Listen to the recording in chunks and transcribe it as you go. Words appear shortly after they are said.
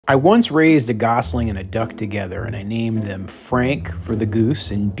I once raised a gosling and a duck together, and I named them Frank for the goose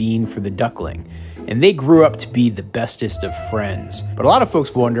and Bean for the duckling. And they grew up to be the bestest of friends. But a lot of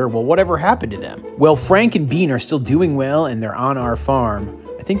folks wonder, well, whatever happened to them? Well, Frank and Bean are still doing well, and they're on our farm.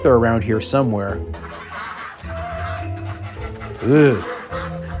 I think they're around here somewhere. Ugh.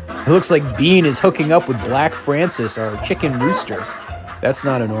 It looks like Bean is hooking up with Black Francis, our chicken rooster. That's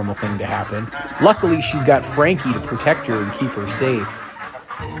not a normal thing to happen. Luckily, she's got Frankie to protect her and keep her safe.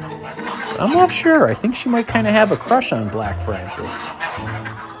 But I'm not sure. I think she might kind of have a crush on Black Francis.